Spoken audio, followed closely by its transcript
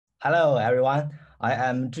Hello, everyone. I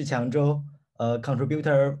am Zhiqiang Zhou, a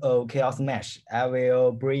contributor of ChaosMesh. I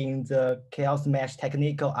will bring the ChaosMesh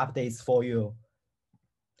technical updates for you.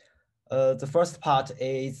 The first part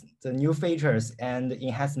is the new features and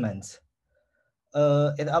enhancements.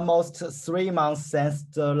 It's almost 3 months since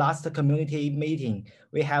the last community meeting.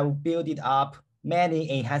 We have built up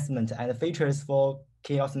many enhancements and features for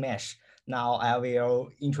ChaosMesh. Now I will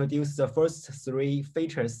introduce the first 3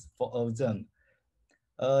 features of them.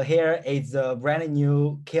 Here is a brand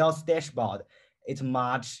new Chaos dashboard. It's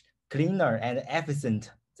much cleaner and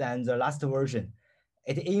efficient than the last version.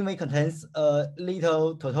 It even contains a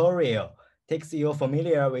little tutorial, takes you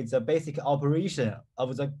familiar with the basic operation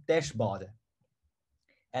of the dashboard.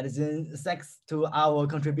 And then thanks to our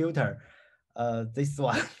contributor, this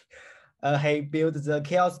one, he built the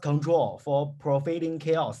chaos control for profiling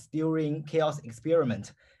chaos during chaos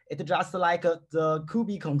experiment. It's just like the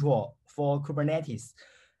Kubi control for Kubernetes.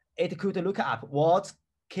 It could look up what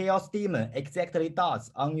Chaos Daemon exactly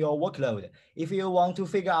does on your workload. If you want to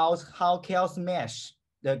figure out how ChaosMesh,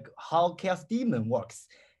 how Chaos Daemon works,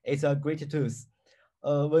 it's a great tool.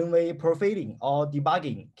 When we profiling or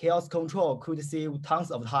debugging, chaos control could save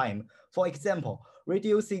tons of time. For example,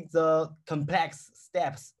 reducing the complex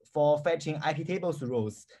steps for fetching IP tables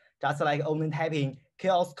rules, just like only typing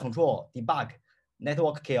chaos control debug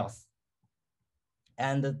network chaos.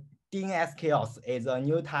 And DNS chaos is a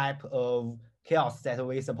new type of chaos that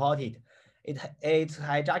we supported. It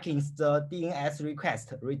hijackings the DNS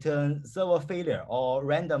request, return server failure or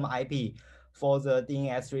random IP for the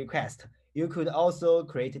DNS request. You could also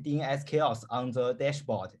create DNS chaos on the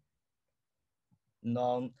dashboard.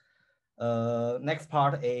 Now, next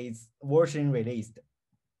part is version released.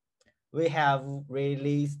 We have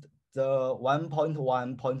released the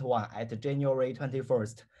 1.1.1 at January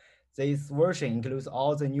 21st. This version includes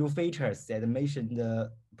all the new features that I mentioned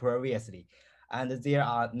previously, and there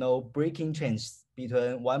are no breaking changes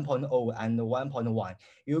between 1.0 and 1.1.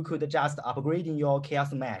 You could just upgrading your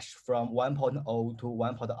ChaosMesh from 1.0 to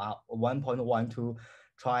 1.1 to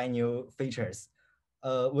try new features.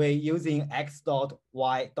 We're using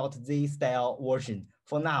x.y.z style version.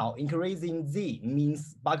 For now, increasing Z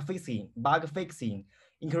means bug fixing.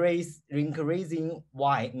 Increasing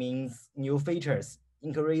Y means new features.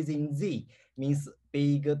 Increasing Z means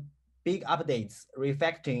big updates,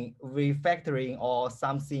 refactoring or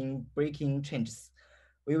something breaking changes.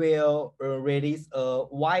 We will release a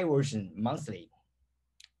Y version monthly.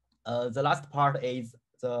 The last part is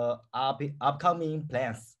the upcoming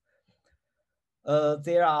plans.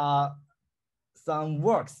 There are some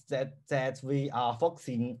works that we are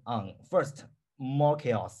focusing on. First, more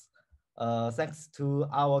chaos. Thanks to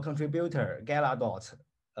our contributor, Galadot,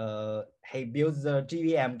 he built the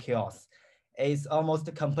GVM chaos. It's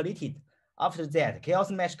almost completed. After that,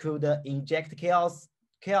 ChaosMesh could inject chaos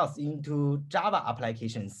into Java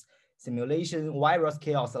applications, simulation virus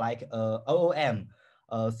chaos like OOM,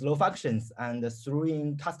 slow functions, and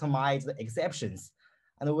throwing customized exceptions.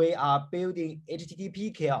 And we are building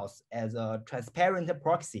HTTP chaos as a transparent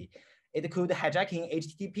proxy. It could hijacking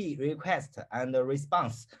HTTP request and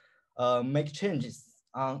response, make changes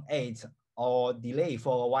on it or delay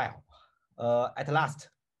for a while. At last,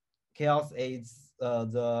 chaos is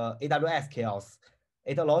the AWS chaos.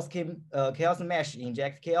 It allows ChaosMesh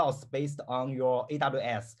inject chaos based on your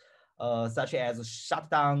AWS, such as shut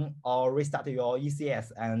down or restart your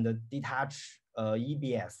ECS and detach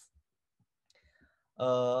EBS.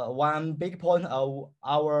 One big point of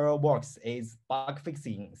our works is bug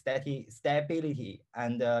fixing, stability,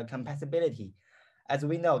 and compatibility. As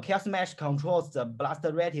we know, ChaosMesh controls the blast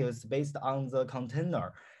radius based on the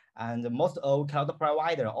container, and most of cloud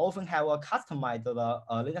providers often have a customized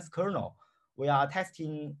Linux kernel. We are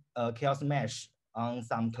testing ChaosMesh on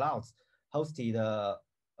some clouds hosted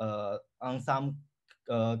on some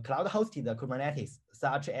cloud-hosted Kubernetes,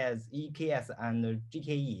 such as EKS and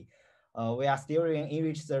GKE. We are still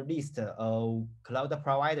enrich the list of cloud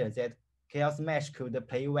providers that ChaosMesh could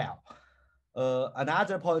play well.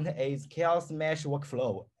 Another point is ChaosMesh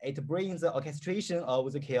workflow. It brings the orchestration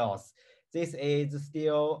of the chaos. This is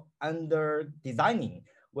still under designing.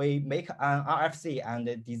 We make an RFC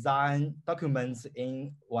and design documents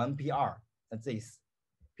in one PR, this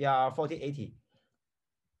PR 4080.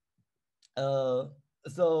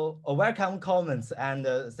 So welcome comments and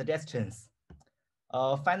suggestions.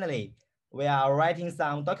 Finally, we are writing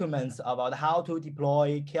some documents about how to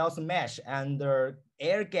deploy ChaosMesh under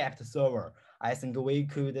air-gapped server. I think we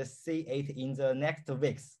could see it in the next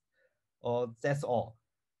weeks. That's all.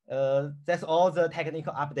 That's all the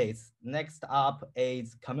technical updates. Next up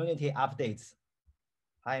is community updates.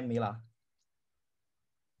 Hi, Mila.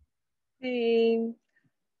 Hey,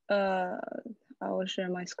 I will share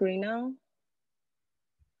my screen now.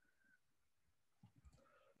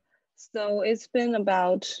 So it's been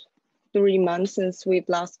about 3 months since we've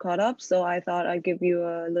last caught up. So I thought I'd give you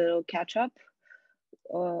a little catch up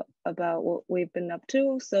about what we've been up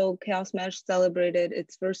to. So ChaosMesh celebrated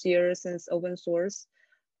its first year since open source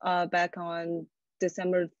back on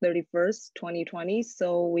December 31st, 2020.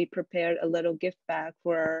 So we prepared a little gift bag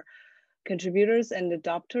for our contributors and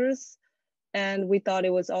adopters. And we thought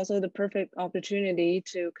it was also the perfect opportunity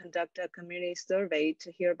to conduct a community survey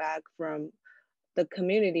to hear back from the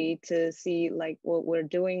community to see like what we're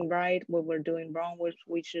doing right, what we're doing wrong, which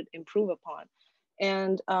we should improve upon.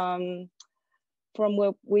 And from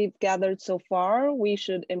what we've gathered so far, we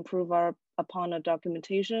should improve upon our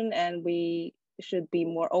documentation, and we should be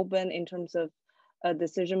more open in terms of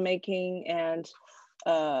decision making and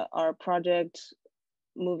our project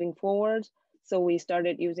moving forward. So we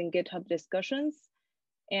started using GitHub discussions,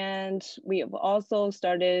 and we have also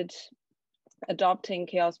started adopting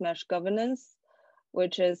ChaosMesh governance,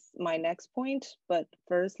 which is my next point. But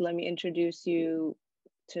first, let me introduce you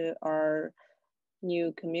to our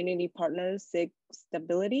new community partner, SIG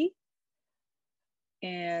Stability.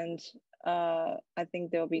 And I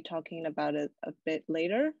think they'll be talking about it a bit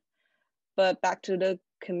later. But back to the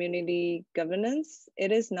community governance,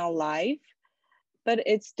 it is now live, but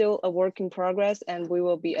it's still a work in progress, and we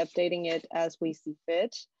will be updating it as we see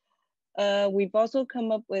fit. We've also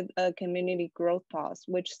come up with a community growth path,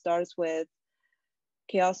 which starts with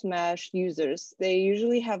ChaosMesh users. They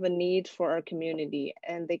usually have a need for our community,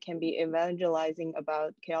 and they can be evangelizing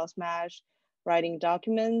about ChaosMesh, writing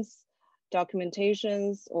documents,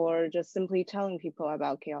 documentations, or just simply telling people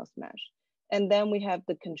about ChaosMesh. And then we have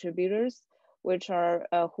the contributors, which are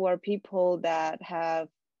who are people that have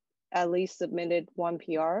at least submitted one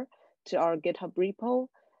PR to our GitHub repo.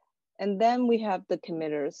 And then we have the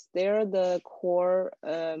committers. They're the core,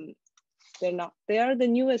 they are the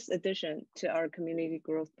newest addition to our community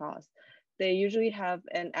growth path. They usually have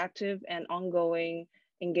an active and ongoing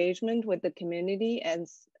engagement with the community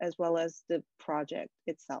as well as the project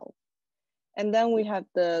itself. And then we have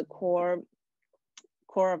the core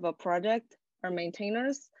of a project, our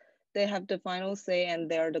maintainers. They have the final say, and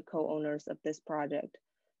they're the co-owners of this project.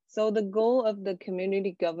 So the goal of the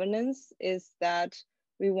community governance is that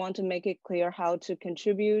we want to make it clear how to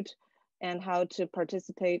contribute and how to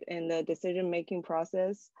participate in the decision-making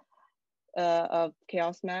process of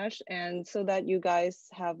ChaosMesh, and so that you guys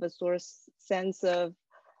have a sense of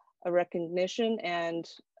a recognition and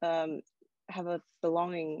have a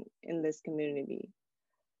belonging in this community.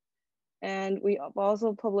 And we have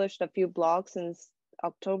also published a few blogs since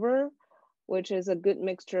October, which is a good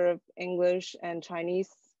mixture of English and Chinese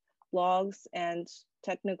blogs and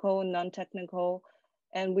technical, non-technical.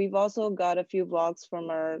 And we've also got a few blogs from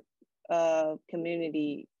our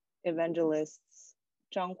community evangelists,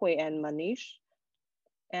 Zhang Hui and Manish.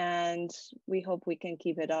 And we hope we can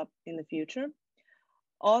keep it up in the future.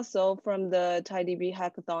 Also, from the TiDB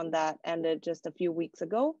hackathon that ended just a few weeks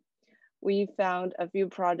ago, we found a few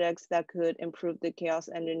projects that could improve the chaos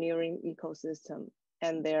engineering ecosystem.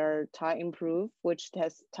 And they're TiImprove, which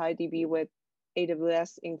tests TiDB with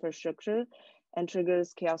AWS infrastructure and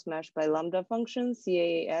triggers ChaosMesh by Lambda function,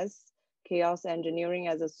 CAAS, Chaos Engineering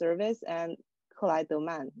as a Service, and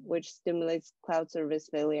Kaleidoman, which stimulates cloud service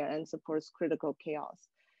failure and supports critical chaos.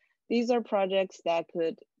 These are projects that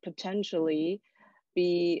could potentially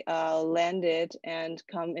be landed and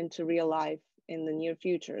come into real life in the near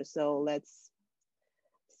future. So let's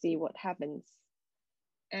see what happens.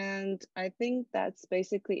 And I think that's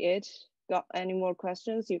basically it. Got any more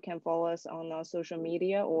questions? You can follow us on our social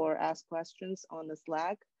media or ask questions on the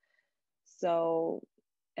Slack. So,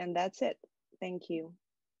 and that's it. Thank you.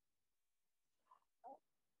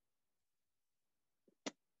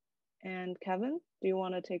 And Kevin, do you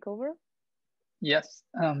want to take over? Yes.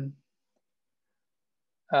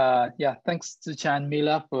 Yeah, thanks to Chan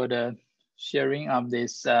Mila for the sharing of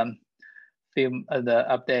this the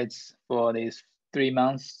updates for these 3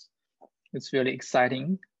 months. It's really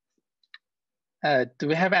exciting. Do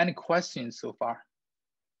we have any questions so far?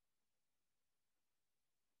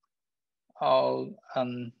 Or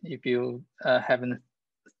if you haven't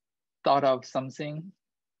thought of something,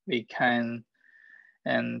 we can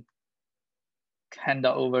hand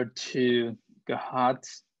over to Gerhard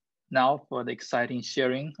now for the exciting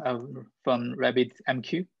sharing from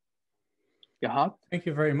RabbitMQ. Gerhard? Thank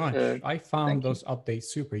you very much. I found those updates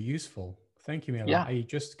super useful. Thank you, Mila. Yeah. I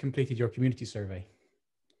just completed your community survey.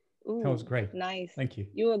 Ooh, that was great. Nice. Thank you.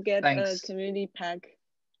 You will get a community pack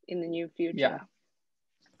in the near future. Yeah.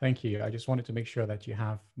 Thank you. I just wanted to make sure that you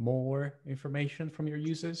have more information from your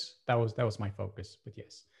users. That was my focus, but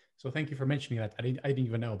yes. So thank you for mentioning that. I didn't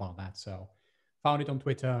even know about that. So found it on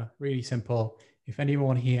Twitter, really simple. If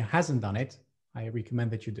anyone here hasn't done it, I recommend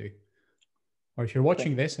that you do. Or if you're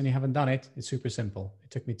watching this and you haven't done it, it's super simple. It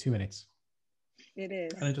took me 2 minutes. It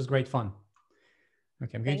is. And it was great fun.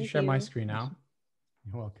 Okay, I'm going to share my screen now.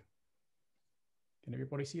 You're welcome. Can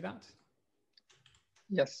everybody see that?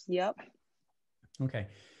 Yes. Yep. Okay,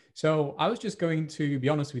 so I was just going to be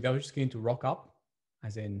honest with you, I was just going to rock up,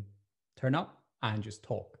 as in turn up and just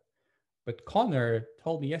talk. But Connor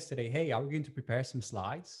told me yesterday, hey, are we going to prepare some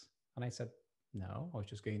slides? And I said, no, I was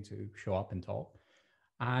just going to show up and talk.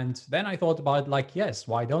 And then I thought about like, yes,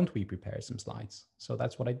 why don't we prepare some slides? So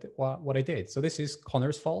that's what I did. So this is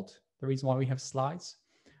Connor's fault, the reason why we have slides.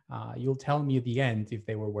 You'll tell me at the end if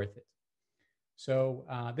they were worth it. So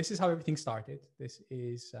this is how everything started. This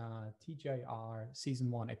is TJR season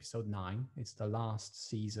 1, episode 9. It's the last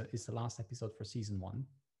season. It's the last episode for season 1.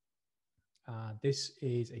 This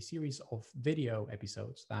is a series of video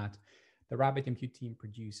episodes that the RabbitMQ team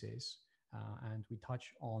produces, and we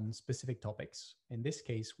touch on specific topics. In this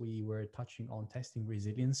case, we were touching on testing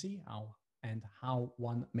resiliency and how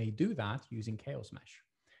one may do that using ChaosMesh.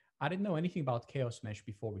 I didn't know anything about ChaosMesh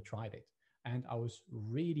before we tried it, and I was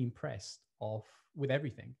really impressed with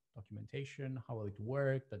everything: documentation, how it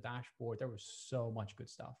worked, the dashboard. There was so much good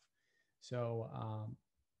stuff. So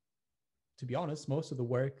to be honest, most of the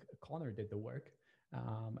work, Connor did the work.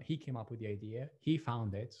 He came up with the idea, he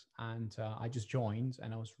found it, and I just joined,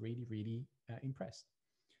 and I was really, really impressed.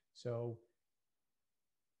 So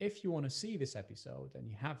if you want to see this episode and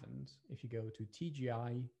you haven't, if you go to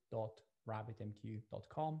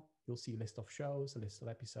tgi.rabbitmq.com, you'll see a list of shows, a list of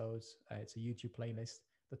episodes. It's a YouTube playlist.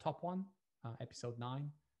 The top one, episode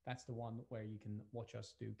 9, that's the one where you can watch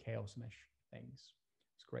us do ChaosMesh things.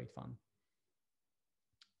 It's great fun.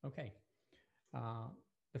 Okay.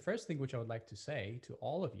 The first thing which I would like to say to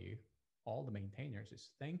all of you, all the maintainers,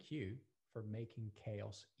 is thank you for making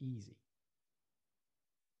chaos easy.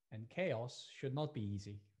 And chaos should not be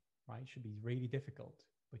easy, right? It should be really difficult,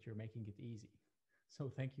 but you're making it easy. So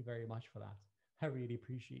thank you very much for that. I really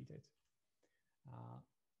appreciate it.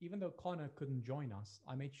 Even though Connor couldn't join us,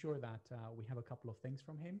 I made sure that we have a couple of things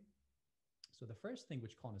from him. So the first thing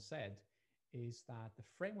which Connor said is that the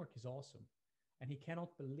framework is awesome, and he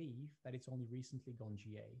cannot believe that it's only recently gone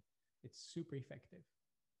GA. It's super effective.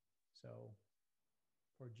 So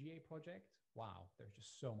for a GA project, wow, there's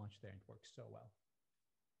just so much there. It works so well.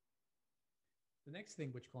 The next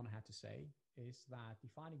thing which Connor had to say is that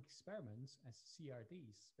defining experiments as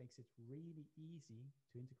CRDs makes it really easy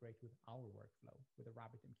to integrate with our workflow, with the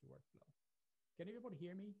RabbitMQ workflow. Can everybody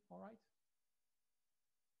hear me all right?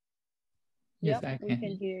 Yes, yep, we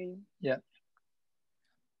can hear you. Yeah.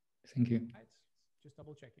 Thank you. Right. Just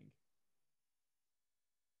double checking.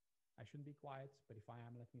 I shouldn't be quiet, but if I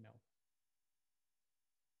am, let me know.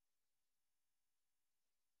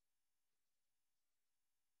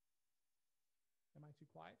 Am I too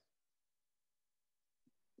quiet?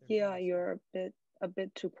 Yeah, you're a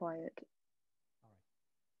bit too quiet. All right.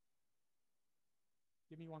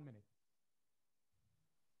 Give me 1 minute.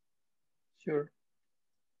 Sure.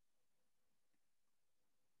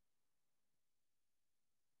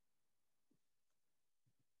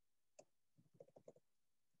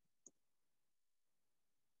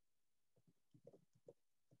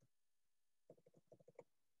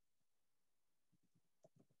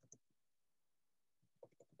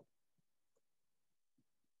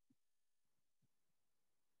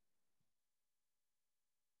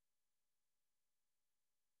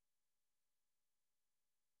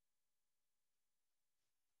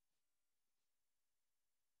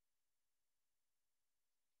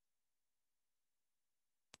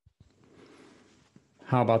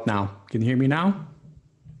 How about now? Can you hear me now?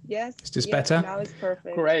 Yes. Is this better? Now it's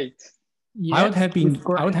perfect. Great. Yes, I would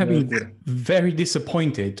have been very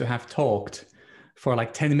disappointed to have talked for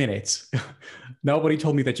like 10 minutes. Nobody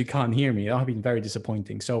told me that you can't hear me. That would have been very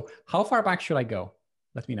disappointing. So how far back should I go?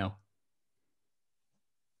 Let me know.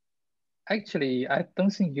 Actually, I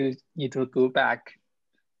don't think you need to go back.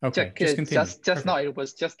 Okay, just continue. Just now it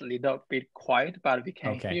was just a little bit quiet, but we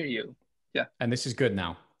can hear you. Yeah. And this is good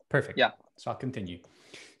now. Perfect. Yeah. So I'll continue.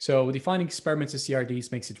 So defining experiments as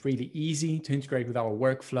CRDs makes it really easy to integrate with our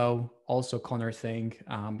workflow. Also, Connor thing,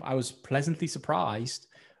 I was pleasantly surprised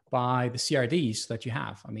by the CRDs that you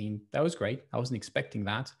have. I mean, that was great. I wasn't expecting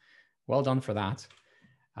that. Well done for that.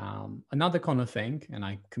 Another Connor thing, and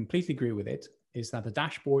I completely agree with it, is that the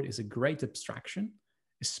dashboard is a great abstraction,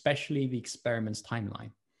 especially the experiments timeline.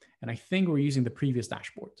 And I think we're using the previous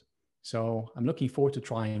dashboard. So I'm looking forward to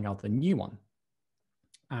trying out the new one.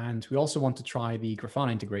 And we also want to try the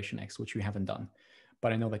Grafana Integration X, which we haven't done.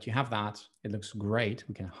 But I know that you have that. It looks great.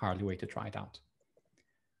 We can hardly wait to try it out.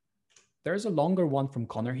 There's a longer one from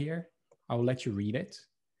Connor here. I will let you read it.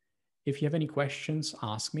 If you have any questions,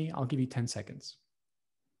 ask me. I'll give you 10 seconds.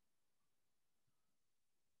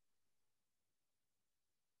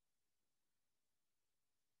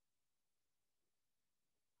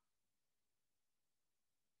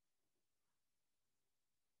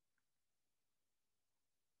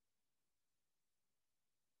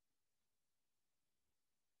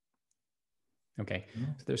 Okay,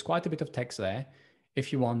 so there's quite a bit of text there.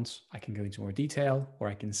 If you want, I can go into more detail, or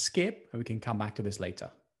I can skip and we can come back to this later.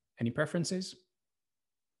 Any preferences?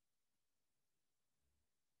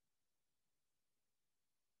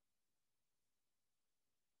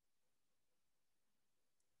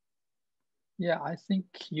 Yeah, I think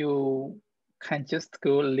you can just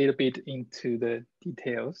go a little bit into the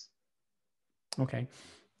details. Okay.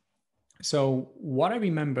 So what I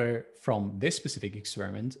remember from this specific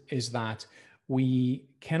experiment is that we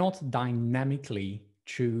cannot dynamically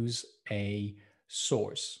choose a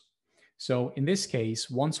source. So in this case,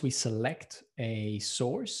 once we select a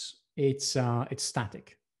source, it's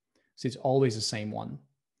static. So it's always the same one.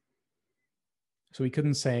 So we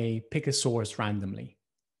couldn't say pick a source randomly.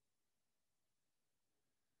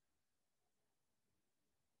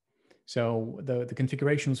 So the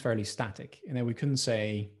configuration was fairly static, and then we couldn't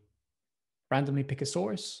say randomly pick a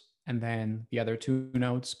source and then the other two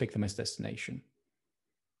nodes pick them as destination.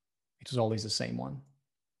 It was always the same one.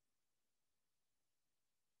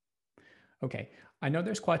 Okay, I know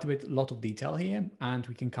there's quite a lot of detail here, and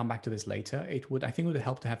we can come back to this later. I think it would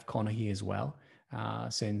help to have Connor here as well,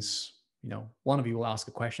 since one of you will ask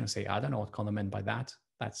a question and say, I don't know what Connor meant by that.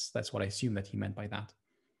 That's what I assume that he meant by that.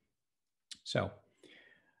 So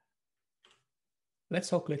let's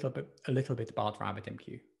talk a little bit about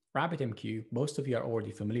RabbitMQ. RabbitMQ, most of you are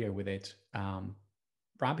already familiar with it.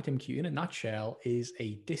 RabbitMQ, in a nutshell, is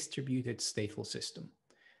a distributed stateful system.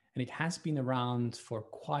 And it has been around for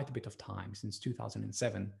quite a bit of time, since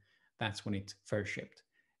 2007. That's when it first shipped.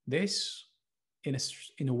 This,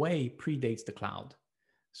 in a way, predates the cloud.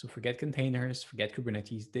 So forget containers, forget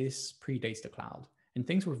Kubernetes, this predates the cloud. And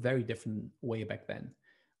things were very different way back then.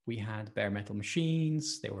 We had bare metal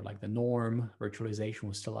machines. They were like the norm. Virtualization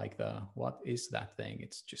was still like what is that thing?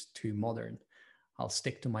 It's just too modern. I'll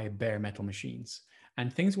stick to my bare metal machines.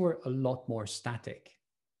 And things were a lot more static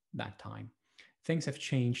that time. Things have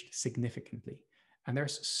changed significantly. And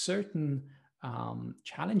there's certain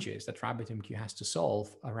challenges that RabbitMQ has to solve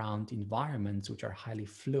around environments which are highly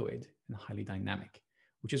fluid and highly dynamic,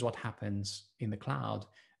 which is what happens in the cloud,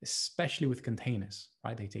 especially with containers,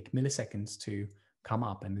 right? They take milliseconds to come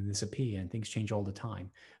up and then disappear, and things change all the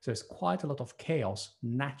time. So there's quite a lot of chaos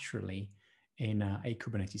naturally in a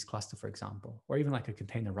Kubernetes cluster, for example, or even like a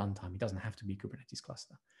container runtime. It doesn't have to be a Kubernetes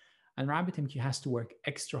cluster. And RabbitMQ has to work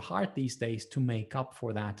extra hard these days to make up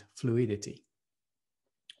for that fluidity.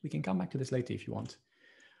 We can come back to this later if you want.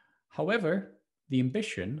 However, our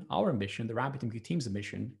ambition, the RabbitMQ team's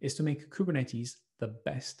ambition, is to make Kubernetes the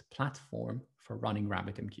best platform for running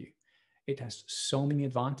RabbitMQ. It has so many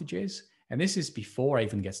advantages. And this is before I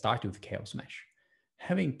even get started with ChaosMesh.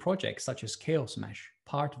 Having projects such as ChaosMesh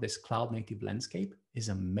part of this cloud-native landscape is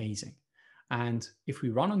amazing. And if we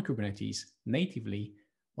run on Kubernetes natively,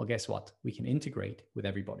 well, guess what? We can integrate with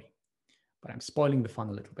everybody. But I'm spoiling the fun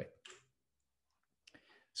a little bit.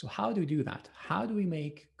 So how do we do that? How do we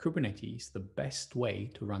make Kubernetes the best way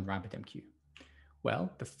to run RabbitMQ? Well,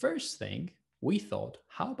 the first thing we thought,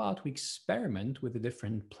 how about we experiment with the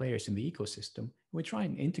different players in the ecosystem? And we try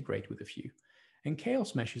and integrate with a few. And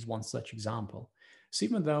ChaosMesh is one such example. So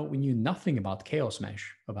even though we knew nothing about ChaosMesh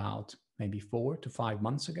about maybe 4 to 5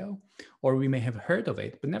 months ago, or we may have heard of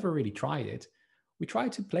it, but never really tried it, we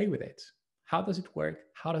tried to play with it. How does it work?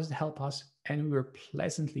 How does it help us? And we were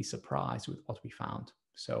pleasantly surprised with what we found.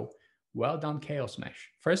 So well done, ChaosMesh.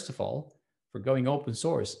 First of all, for going open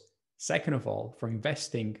source. Second of all, for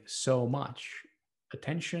investing so much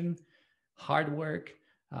attention, hard work,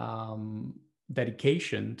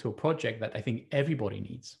 dedication to a project that I think everybody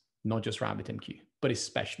needs, not just RabbitMQ, but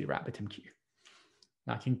especially RabbitMQ.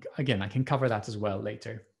 Now, I can cover that as well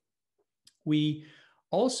later. We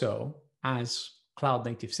also, as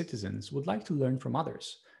cloud-native citizens, would like to learn from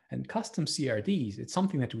others. And custom CRDs, it's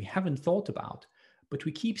something that we haven't thought about, but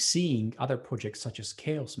we keep seeing other projects such as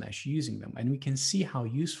ChaosMesh using them, and we can see how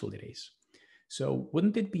useful it is. So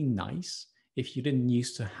wouldn't it be nice if you didn't need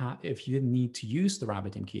to use the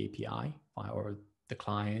RabbitMQ API or the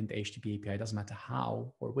client, HTTP API, doesn't matter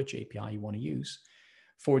how or which API you want to use,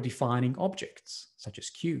 for defining objects such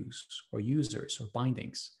as queues or users or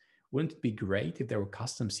bindings. Wouldn't it be great if there were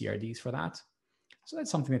custom CRDs for that? So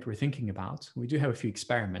that's something that we're thinking about. We do have a few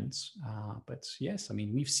experiments, but yes, I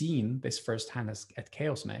mean, we've seen this firsthand at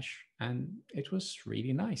ChaosMesh, and it was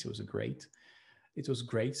really nice. It was great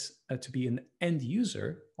to be an end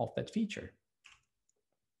user of that feature.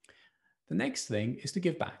 The next thing is to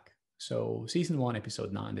give back. So season 1,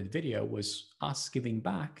 episode 9, that video was us giving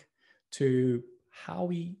back to how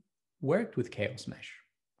we worked with ChaosMesh.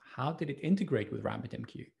 How did it integrate with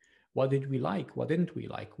RabbitMQ? What did we like? What didn't we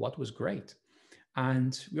like? What was great?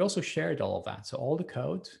 And we also shared all of that. So all the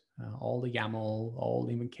code, all the YAML, all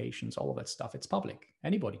the invocations, all of that stuff, it's public.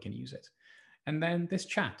 Anybody can use it. And then this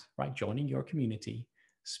chat, right? Joining your community,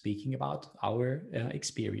 speaking about our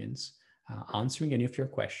experience, answering any of your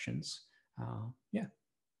questions. Yeah,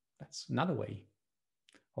 that's another way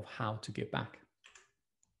of how to give back.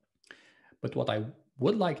 But what I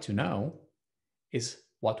would like to know is,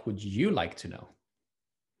 what would you like to know?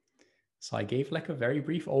 So I gave like a very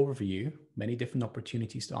brief overview, many different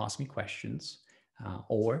opportunities to ask me questions,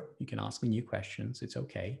 or you can ask me new questions, it's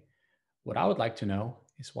okay. What I would like to know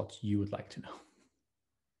is what you would like to know.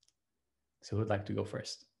 So who would like to go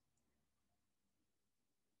first?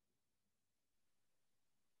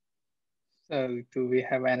 So do we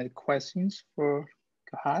have any questions for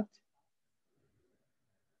Gerhard?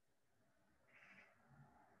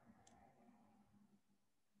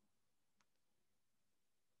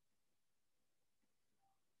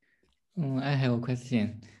 I have a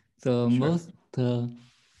question. The most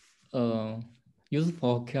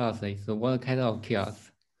useful chaos is what kind of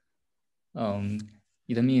chaos?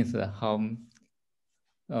 It means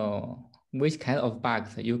which kind of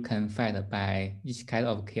bugs you can find by each kind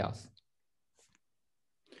of chaos.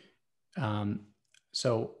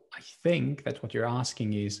 So I think that what you're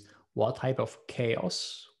asking is what type of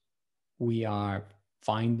chaos we are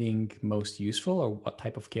finding most useful, or what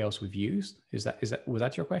type of chaos we've used. Was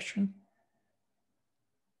that your question?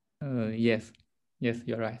 Yes,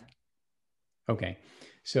 you're right. Okay,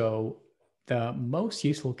 so the most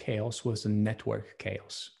useful chaos was the network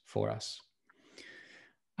chaos for us.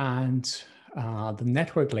 And the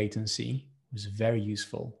network latency was very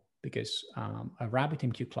useful because a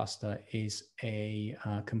RabbitMQ cluster is a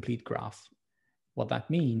complete graph. What that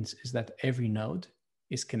means is that every node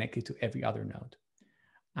is connected to every other node.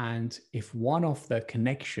 And if one of the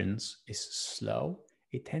connections is slow,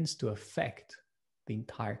 it tends to affect the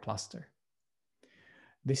entire cluster.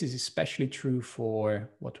 This is especially true for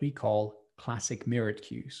what we call classic mirrored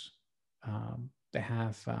queues. They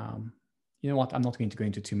have, you know what, I'm not going to go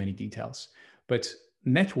into too many details, but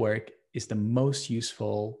network is the most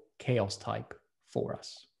useful chaos type for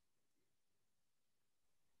us.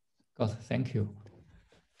 God, thank you.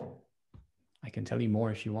 I can tell you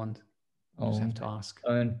more if you want. You just have to ask.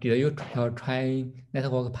 Did you try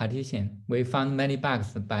network partition? We found many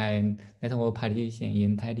bugs by network partition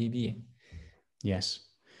in TiDB. Yes.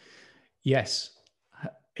 Yes,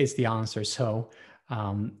 is the answer. So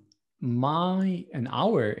our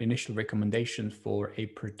initial recommendation for a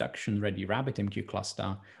production-ready RabbitMQ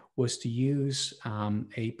cluster was to use a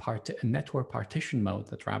network partition mode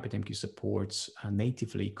that RabbitMQ supports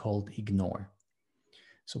natively called ignore.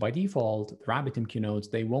 So by default, the RabbitMQ nodes,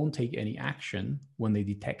 they won't take any action when they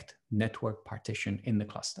detect network partition in the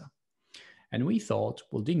cluster. And we thought,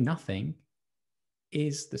 well, doing nothing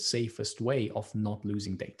is the safest way of not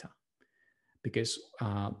losing data, because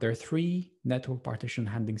there are 3 network partition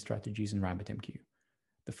handling strategies in RabbitMQ.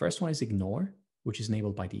 The first one is ignore, which is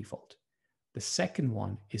enabled by default. The second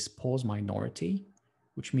one is pause minority,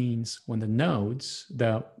 which means when the nodes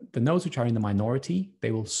which are in the minority,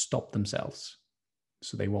 they will stop themselves,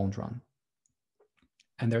 so they won't run.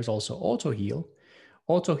 And there's also auto heal.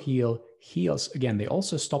 Auto heal heals, again, they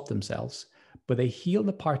also stop themselves, but they heal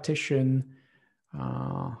the partition,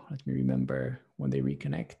 let me remember, when they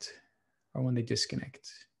reconnect or when they disconnect.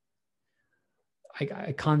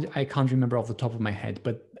 I can't remember off the top of my head,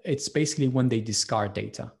 but it's basically when they discard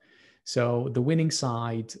data. So the winning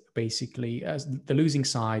side, basically, the losing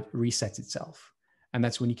side resets itself. And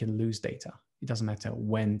that's when you can lose data. It doesn't matter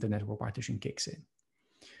when the network partition kicks in.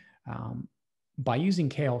 By using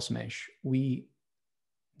ChaosMesh, we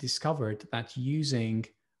discovered that using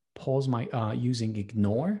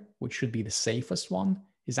ignore, which should be the safest one,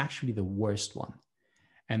 is actually the worst one.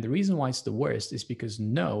 And the reason why it's the worst is because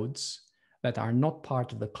nodes that are not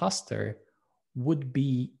part of the cluster would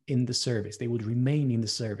be in the service. They would remain in the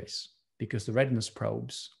service because the readiness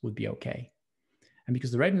probes would be okay. And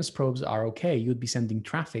because the readiness probes are okay, you'd be sending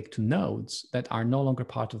traffic to nodes that are no longer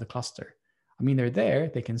part of the cluster. I mean, they're there,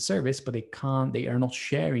 they can service, but they are not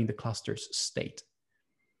sharing the cluster's state.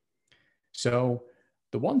 So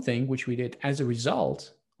the one thing which we did as a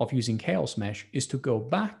result of using ChaosMesh is to go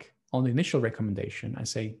back on the initial recommendation and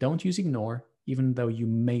say, don't use ignore, even though you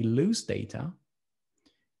may lose data,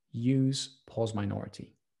 use pause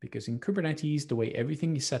minority. Because in Kubernetes, the way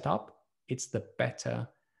everything is set up, it's the better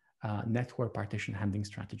network partition handling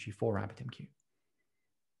strategy for RabbitMQ.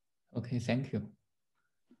 Okay, thank you.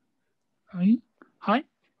 Hi.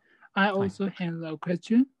 I also have a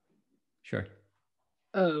question. Sure.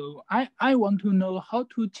 I want to know how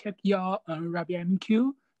to check your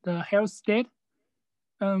RabbitMQ, the health state,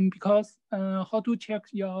 because how to check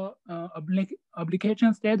your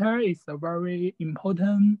application status is a very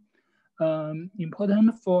important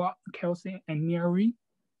for chaos engineering.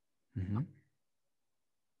 Mm-hmm.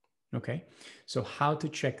 Okay, so how to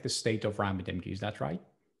check the state of RabbitMQ, is that right?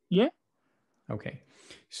 Yeah. Okay,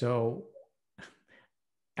 so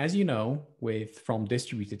as you know, from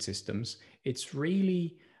distributed systems, it's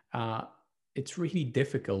really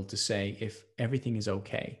difficult to say if everything is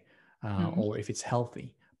okay or if it's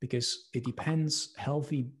healthy, because it depends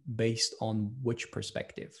healthy based on which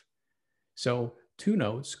perspective. So 2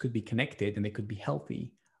 nodes could be connected and they could be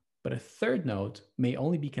healthy, but a third node may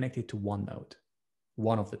only be connected to one node,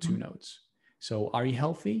 one of the 2 nodes. So are you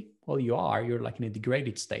healthy? Well, you are. You're like in a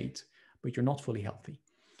degraded state, but you're not fully healthy.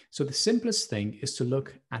 So the simplest thing is to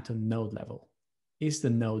look at a node level. Is the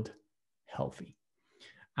node healthy?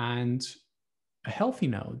 And a healthy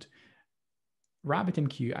node,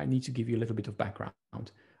 RabbitMQ, I need to give you a little bit of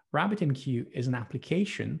background. RabbitMQ is an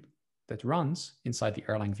application that runs inside the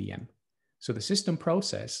Erlang VM. So the system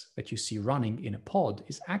process that you see running in a pod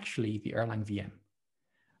is actually the Erlang VM.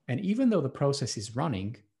 And even though the process is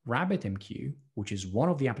running, RabbitMQ, which is one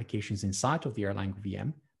of the applications inside of the Erlang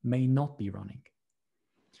VM, may not be running.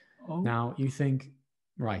 Oh. Now you think,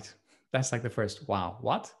 right, that's like the first, wow,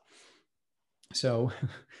 what? So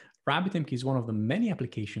RabbitMQ is one of the many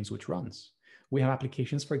applications which runs. We have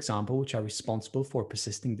applications, for example, which are responsible for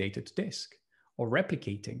persisting data to disk or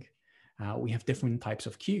replicating. We have different types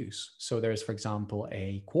of queues. So there's, for example,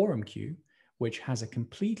 a quorum queue, which has a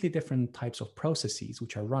completely different types of processes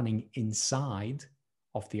which are running inside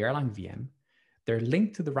of the Erlang VM. They're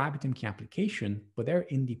linked to the RabbitMQ application, but they're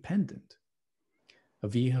independent. A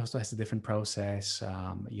vHost has a different process.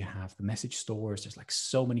 You have the message stores. There's like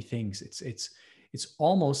so many things. It's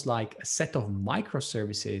almost like a set of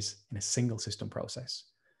microservices in a single system process.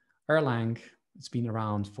 Erlang, it's been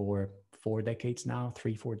around for 4 decades now,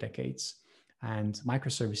 3-4 decades. And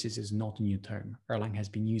microservices is not a new term. Erlang has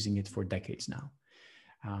been using it for decades now.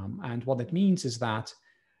 And what that means is that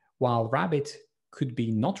while Rabbit could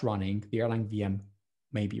be not running, the Erlang VM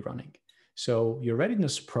may be running. So your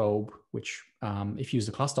readiness probe, which if you use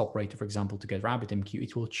the cluster operator, for example, to get RabbitMQ,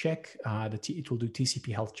 it will check, it will do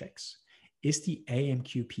TCP health checks. Is the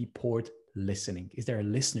AMQP port listening? Is there a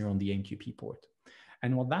listener on the AMQP port?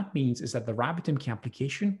 And what that means is that the RabbitMQ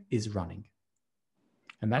application is running.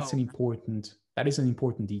 And that's that is an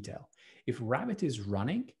important detail. If Rabbit is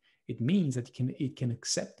running, it means that it can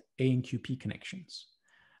accept AMQP connections.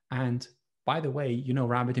 And by the way, you know,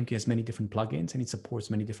 RabbitMQ has many different plugins and it supports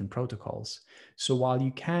many different protocols. So while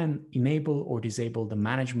you can enable or disable the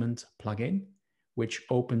management plugin, which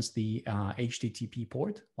opens the HTTP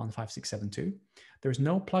port 15672, there's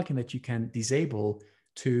no plugin that you can disable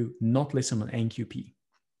to not listen on AMQP.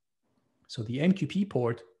 So the AMQP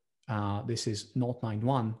port, this is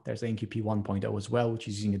 091. There's AMQP 1.0 as well, which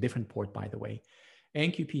is using a different port, by the way.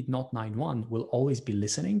 AMQP 091 will always be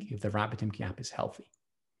listening if the RabbitMQ app is healthy,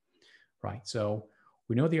 right? So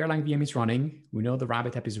we know the Erlang VM is running. We know the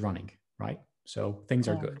Rabbit app is running, right? So things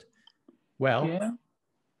are good. Well, yeah.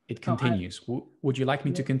 It continues. Would you like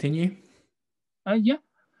me to continue? Yeah,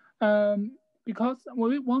 because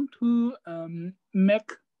we want to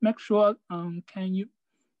make sure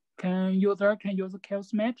user can use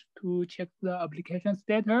ChaosMesh to check the application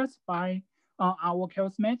status by our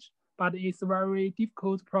ChaosMesh, but it's a very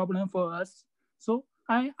difficult problem for us. So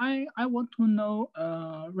I want to know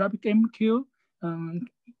RabbitMQ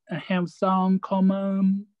have some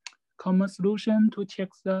common solution to check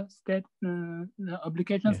the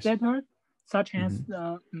application status, such as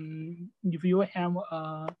if you have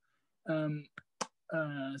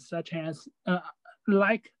such as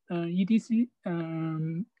like EDC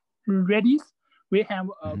Redis, we have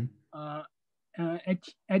a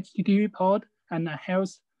HTTP port and a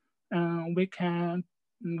health. We can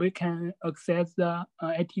access the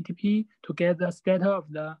HTTP to get the status of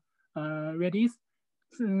the Redis.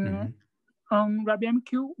 On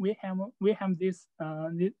RabbitMQ, we have this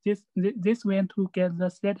way to get the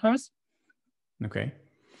status. Okay.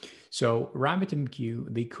 So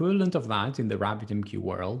RabbitMQ, the equivalent of that in the RabbitMQ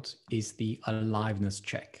world is the aliveness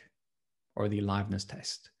check or the aliveness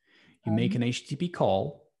test. You make an HTTP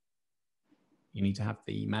call. You need to have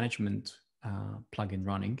the management plugin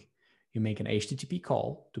running. You make an HTTP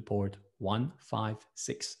call to port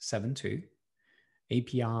 15672.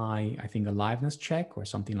 API, I think aliveness check or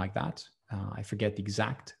something like that. I forget the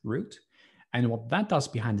exact route. And what that does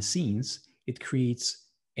behind the scenes, it creates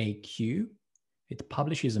a queue, it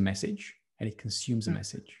publishes a message, and it consumes a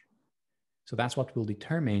message. So that's what will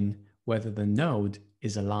determine whether the node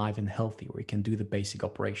is alive and healthy, or it can do the basic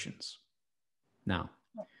operations. Now,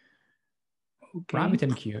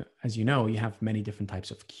 RabbitMQ, as you know, you have many different types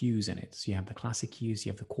of queues in it. So you have the classic queues,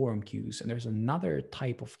 you have the quorum queues, and there's another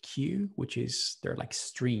type of queue, which is, they're like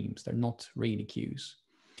streams. They're not really queues.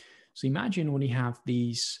 So imagine when you have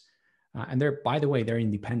these, and they're, by the way, they're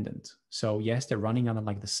independent. So yes, they're running on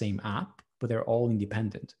like the same app, but they're all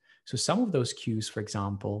independent. So some of those queues, for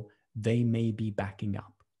example, they may be backing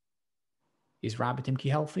up. Is RabbitMQ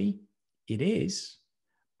healthy? It is,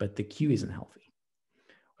 but the queue isn't healthy.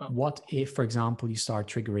 What if, for example, you start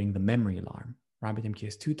triggering the memory alarm? RabbitMQ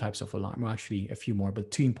has two types of alarm, well, actually a few more, but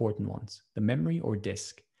two important ones, the memory or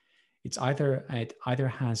disk. It either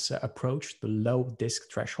has approached the low disk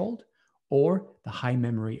threshold or the high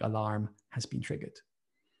memory alarm has been triggered.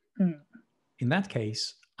 In that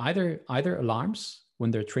case, either alarms, when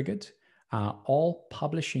they're triggered, all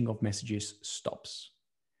publishing of messages stops.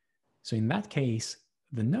 So in that case,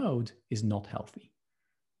 the node is not healthy.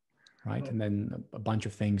 Right, and then a bunch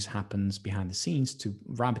of things happens behind the scenes to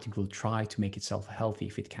RabbitMQ will try to make itself healthy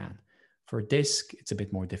if it can. For disk, it's a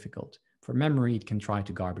bit more difficult. For memory, it can try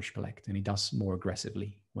to garbage collect, and it does more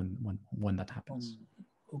aggressively when that happens.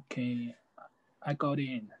 Okay, I got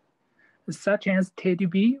in. Such as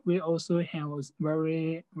TDB, we also have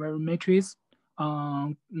very metrics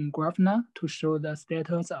on Grafana to show the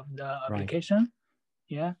status of the application. Right.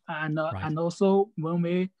 Yeah, and also when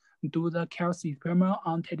we do the chaos experiment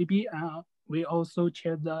on TDB, we also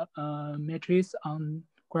check the metrics on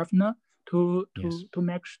Grafana to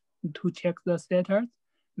check the status.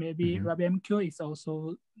 Maybe RabbitMQ is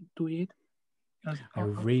also do it. I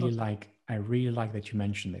really like that you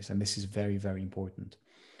mentioned this, and this is very, very important.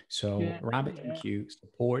 So RabbitMQ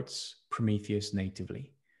supports Prometheus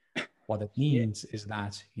natively. What that means is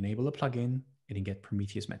that you enable a plugin, it can get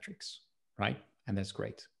Prometheus metrics, right? And that's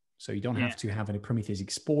great. So you don't have to have any Prometheus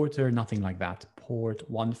exporter, nothing like that. Port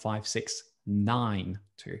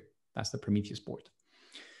 15692. That's the Prometheus port.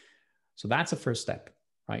 So that's the first step,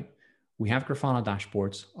 right? We have Grafana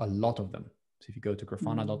dashboards, a lot of them. So if you go to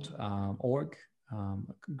grafana.org,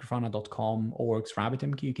 grafana.com, orgs,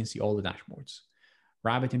 RabbitMQ, you can see all the dashboards.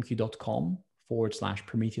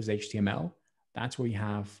 RabbitMQ.com/Prometheus HTML. That's where you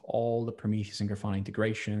have all the Prometheus and Grafana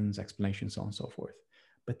integrations, explanations, so on and so forth.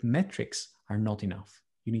 But metrics are not enough.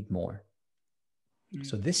 You need more.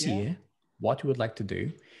 So this year, what we would like to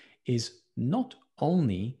do is not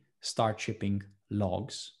only start shipping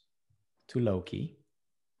logs to Loki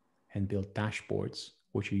and build dashboards,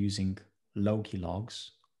 which are using Loki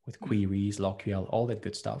logs with queries, LogQL, all that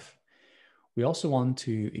good stuff. We also want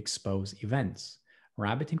to expose events.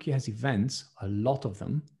 RabbitMQ has events, a lot of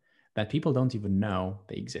them, that people don't even know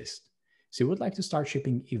they exist. So we would like to start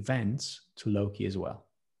shipping events to Loki as well.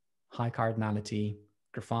 High cardinality,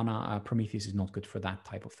 Grafana, Prometheus is not good for that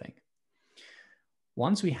type of thing.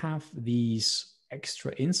 Once we have these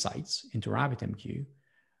extra insights into RabbitMQ,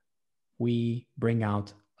 we bring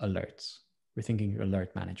out alerts. We're thinking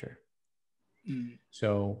alert manager.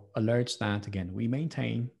 So alerts that, again, we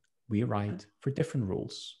maintain, we write for different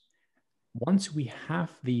rules. Once we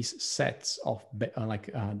have these sets of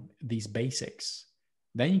these basics,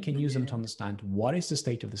 then you can use them to understand what is the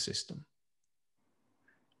state of the system.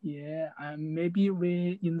 Yeah, and maybe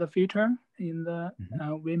we in the future,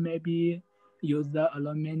 we maybe use the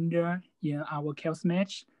alert manager in our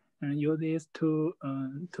ChaosMesh and use this to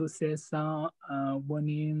set some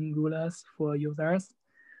warning rules for users.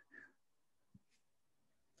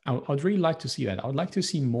 I'd really like to see that. I would like to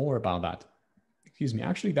see more about that. Excuse me.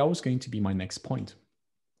 Actually, that was going to be my next point.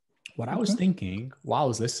 What I was thinking while I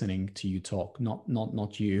was listening to you talk,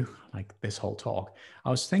 not you, like this whole talk, I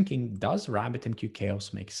was thinking, does RabbitMQ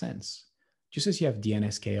Chaos make sense? Just as you have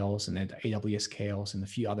DNS Chaos and AWS Chaos and a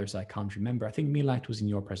few others I can't remember. I think Milat was in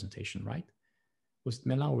your presentation, right? Was it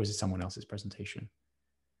Milat or was it someone else's presentation?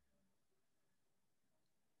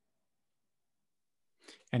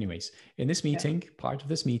 Anyways, in this meeting, part of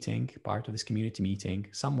this community meeting,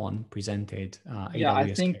 someone presented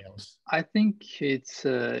AWS Chaos. I think it's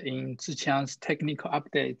in Zhiqiang's technical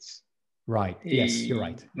updates. Right. Yes, you're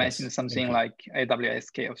right. Mentioned yes. something like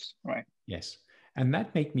AWS Chaos, right? Yes. And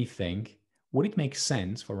that made me think, would it make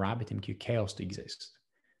sense for RabbitMQ Chaos to exist?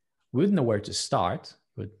 We wouldn't know where to start.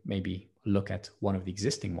 Would maybe look at one of the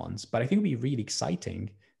existing ones, but I think it would be really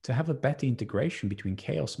exciting to have a better integration between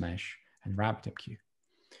ChaosMesh and RabbitMQ.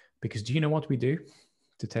 Because do you know what we do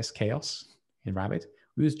to test chaos in Rabbit?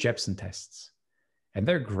 We use Jepsen tests, and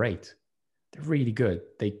they're great. They're really good.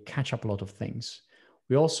 They catch up a lot of things.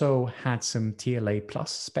 We also had some TLA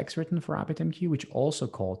plus specs written for RabbitMQ, which also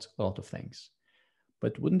caught a lot of things.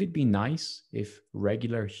 But wouldn't it be nice if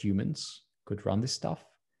regular humans could run this stuff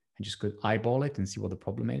and just could eyeball it and see what the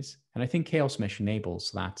problem is? And I think ChaosMesh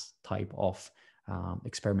enables that type of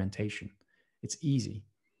experimentation. It's easy.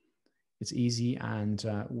 It's easy, and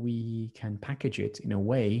we can package it in a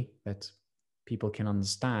way that people can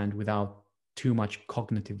understand without too much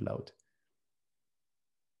cognitive load.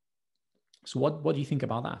 So what do you think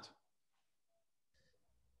about that?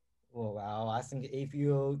 Oh, well, I think if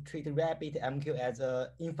you treat RabbitMQ as an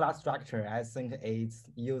infrastructure, I think it's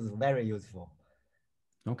very useful.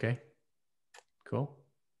 Okay, cool.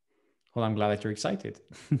 Well, I'm glad that you're excited.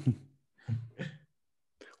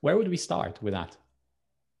 Where would we start with that?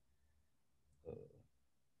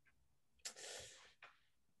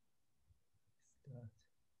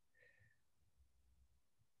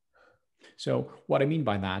 So what I mean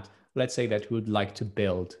by that, let's say that we would like to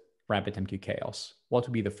build RabbitMQ Chaos. What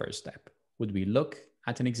would be the first step? Would we look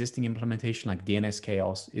at an existing implementation like DNS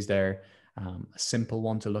Chaos? Is there a simple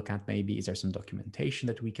one to look at maybe? Is there some documentation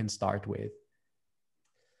that we can start with?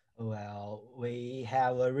 Well, we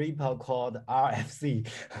have a repo called RFC.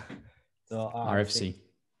 So RFC.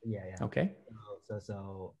 Yeah. Okay.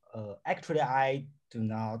 So actually, I do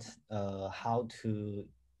not how to.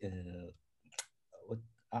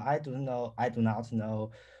 I do not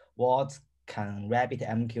know what can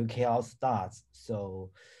RabbitMQ Chaos start. So,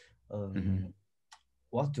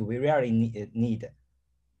 what do we really need?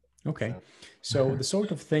 Okay, so the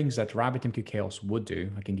sort of things that RabbitMQ Chaos would do,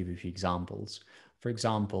 I can give you a few examples. For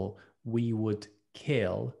example, we would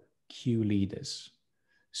kill queue leaders.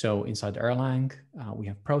 So inside Erlang, we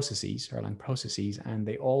have processes, Erlang processes, and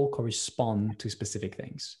they all correspond to specific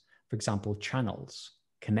things. For example, channels,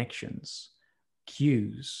 connections,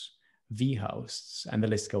 queues, vhosts, and the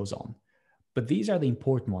list goes on. But these are the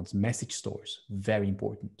important ones. Message stores, very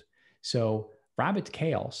important. So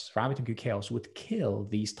RabbitMQ Chaos would kill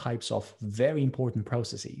these types of very important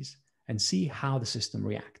processes and see how the system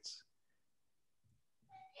reacts.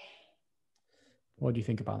 What do you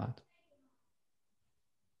think about that?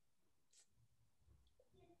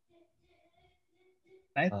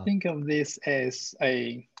 I think of this as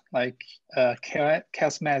a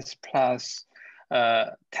ChaosMesh plus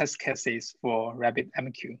test cases for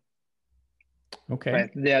RabbitMQ. Okay.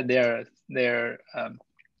 Right, they're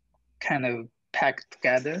kind of packed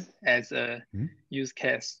together as a use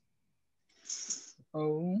case.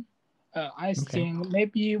 Oh, I think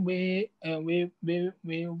maybe we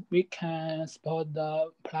can support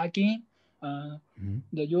the plugin.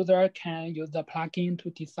 The user can use the plugin to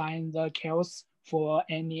design the chaos for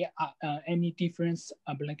any different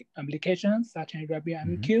applications such as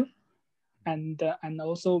RabbitMQ. And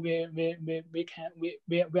also we are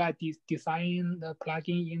designing the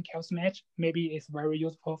plugin in ChaosMesh. Maybe it's very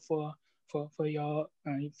useful for your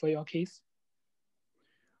case.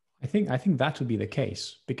 I think that would be the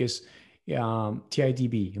case because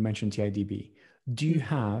TIDB, you mentioned TIDB. Do you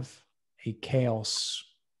have a chaos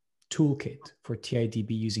toolkit for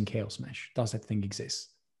TIDB using ChaosMesh? Does that thing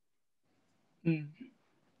exist? For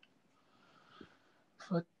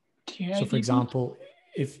TIDB? So for example,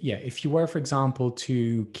 if you were, for example,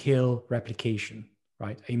 to kill replication,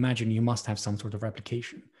 right? I imagine you must have some sort of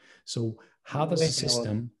replication. So how does the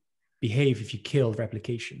system behave if you kill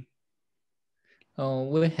replication?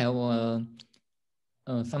 We have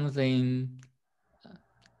something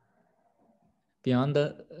beyond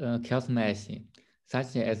the ChaosMesh,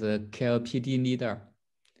 such as a KLPD leader.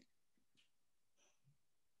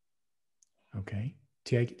 Okay.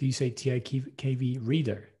 Do you say TIKV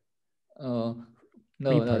reader?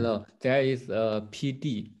 No. There is a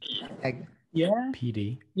PD.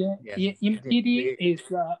 PD. Yeah. Yes. In PD is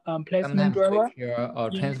placement driver or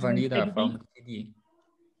transfer leader from PD.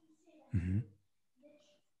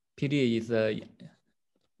 PD is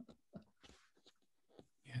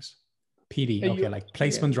yes. PD. Okay, like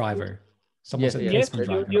placement driver. Someone said placement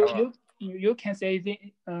driver. You can say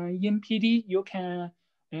in PD you can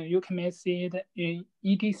make it in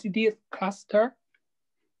etcd cluster.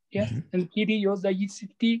 Yes, and PD use the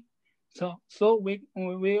etcd. So we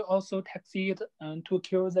also text it to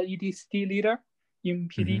kill the etcd leader in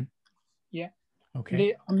PD. Yeah.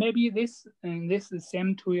 Okay. Maybe this is the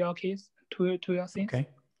same to your case, to your things.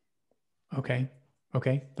 Okay.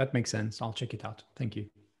 That makes sense. I'll check it out. Thank you.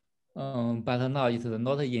 But now it's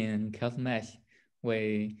not in ChaosMesh.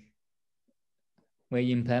 We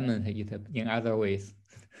implement it in other ways.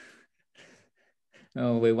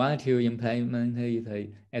 We want to implement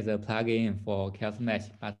it as a plugin for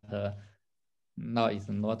ChaosMesh, but now it's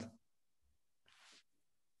not.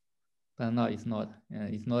 But now it's not.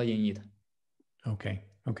 It's not in it. Okay.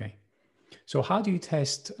 So how do you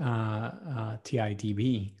test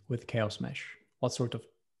TIDB with ChaosMesh? What sort of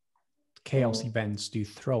chaos events do you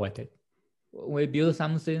throw at it? We build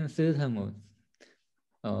some system.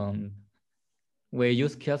 We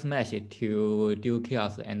use ChaosMesh to do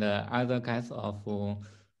chaos and other kinds of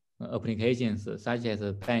applications, such as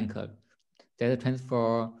a bank that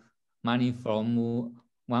transfer money from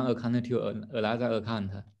one account to another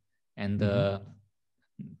account, and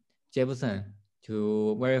Jefferson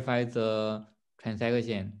to verify the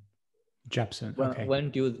transaction. Jefferson, okay. When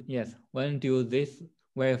do this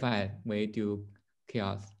verify, we do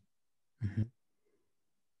chaos.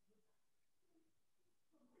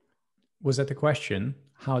 Was that the question?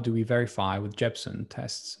 How do we verify with Jefferson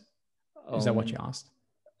tests? Is that what you asked?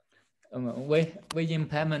 We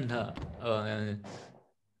implement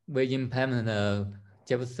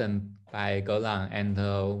Jefferson by Golang, and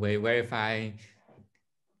we verify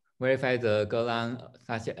the Golang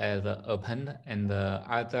such as append and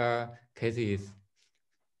other cases.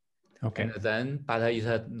 Okay. And then, but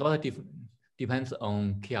it not depends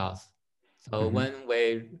on chaos. So when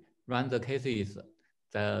we run the cases,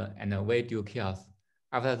 and we do chaos.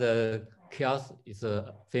 After the chaos is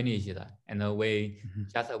finished, and we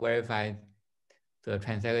just verify the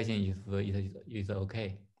transaction if it is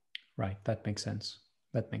okay. Right, that makes sense.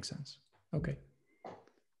 Okay.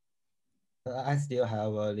 I still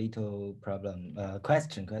have a little problem.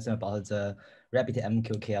 Question about the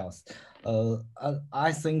RabbitMQ chaos.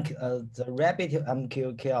 I think the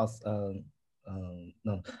RabbitMQ chaos.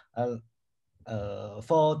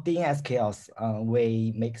 For DNS chaos,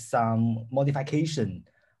 we make some modification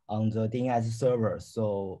on the DNS server,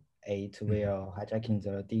 so it will hijacking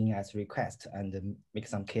the DNS request and make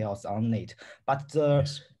some chaos on it. But the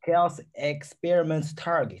chaos experiment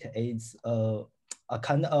target is a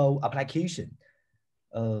kind of application.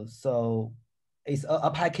 So it's an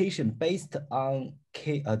application based on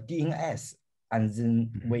DNS, and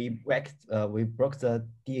then we broke the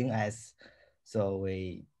DNS. So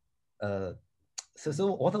we so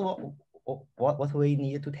what we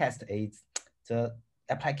need to test is the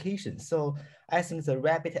application. So I think the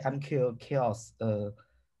RabbitMQ chaos.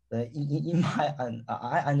 In my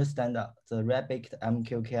I understand that the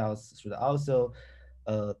RabbitMQ chaos should also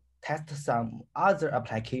test some other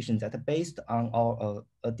applications that are based on or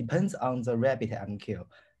depends on the RabbitMQ,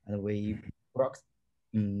 and we broke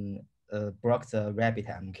the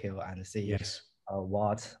RabbitMQ and see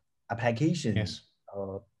what applications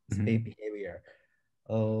behavior.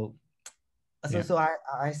 So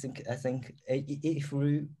I think if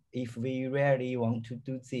we really want to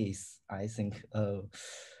do this, I think I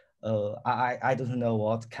don't know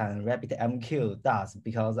what can RabbitMQ does,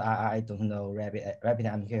 because I don't know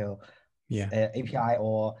RabbitMQ API,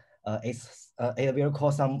 or it will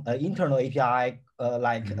call some internal API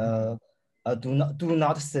like do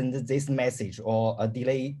not send this message or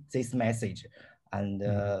delay this message, and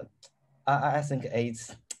I think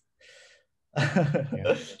it's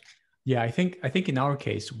I think in our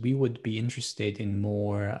case we would be interested in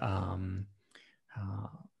more how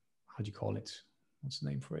do you call it? What's the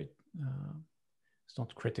name for it? It's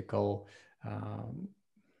not critical,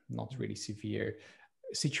 not really severe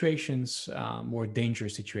situations, more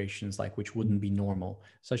dangerous situations, like which wouldn't be normal,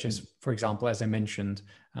 such as, for example, as I mentioned,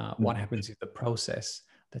 what happens if the process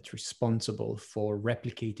that's responsible for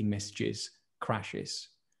replicating messages crashes.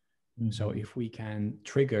 So if we can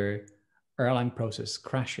trigger Erlang process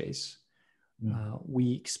crashes,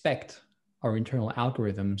 we expect our internal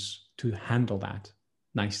algorithms to handle that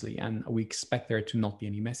nicely, and we expect there to not be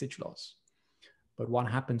any message loss. But what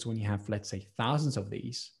happens when you have, let's say, thousands of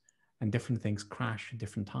these and different things crash at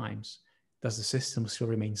different times? Does the system still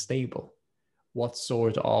remain stable? What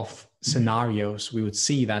sort of scenarios we would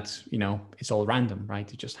see that, it's all random,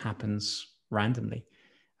 right? It just happens randomly.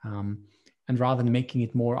 And rather than making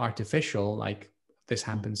it more artificial, like this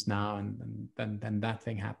happens now and then that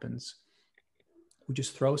thing happens, we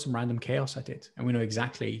just throw some random chaos at it, and we know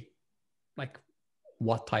exactly like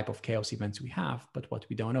what type of chaos events we have, but what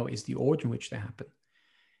we don't know is the order in which they happen.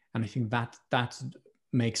 And I think that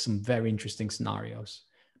makes some very interesting scenarios,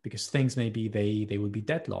 because things maybe they will be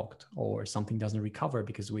deadlocked, or something doesn't recover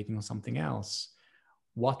because waiting on something else.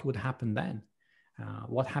 What would happen then?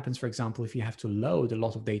 What happens, for example, if you have to load a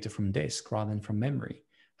lot of data from disk rather than from memory?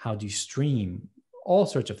 How do you stream? All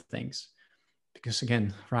sorts of things. Because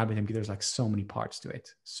again, RabbitMQ, there's like so many parts to it,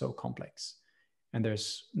 so complex. And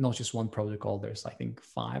there's not just one protocol, there's I think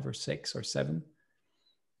 5 or 6 or 7.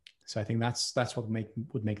 So I think that's what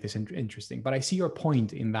would make this interesting. But I see your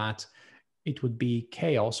point in that it would be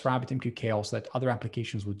chaos, RabbitMQ chaos, that other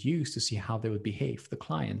applications would use to see how they would behave, the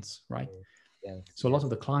clients, right? Yes, so a lot of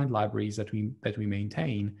the client libraries that we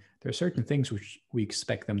maintain, there are certain things which we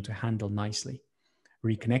expect them to handle nicely.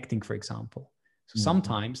 Reconnecting, for example. So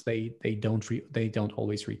sometimes they don't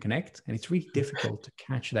always reconnect, and it's really difficult to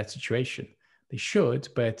catch that situation. They should,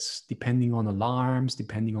 but depending on alarms,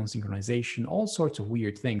 depending on synchronization, all sorts of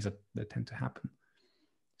weird things that tend to happen.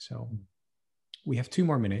 So we have 2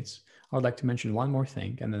 more minutes. I would like to mention one more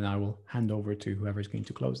thing, and then I will hand over to whoever's going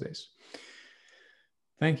to close this.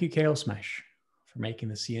 Thank you, ChaosMesh, for making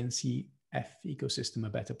the CNCF ecosystem a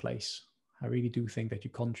better place. I really do think that you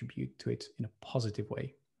contribute to it in a positive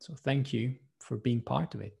way. So thank you for being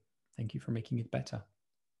part of it. Thank you for making it better.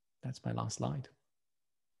 That's my last slide.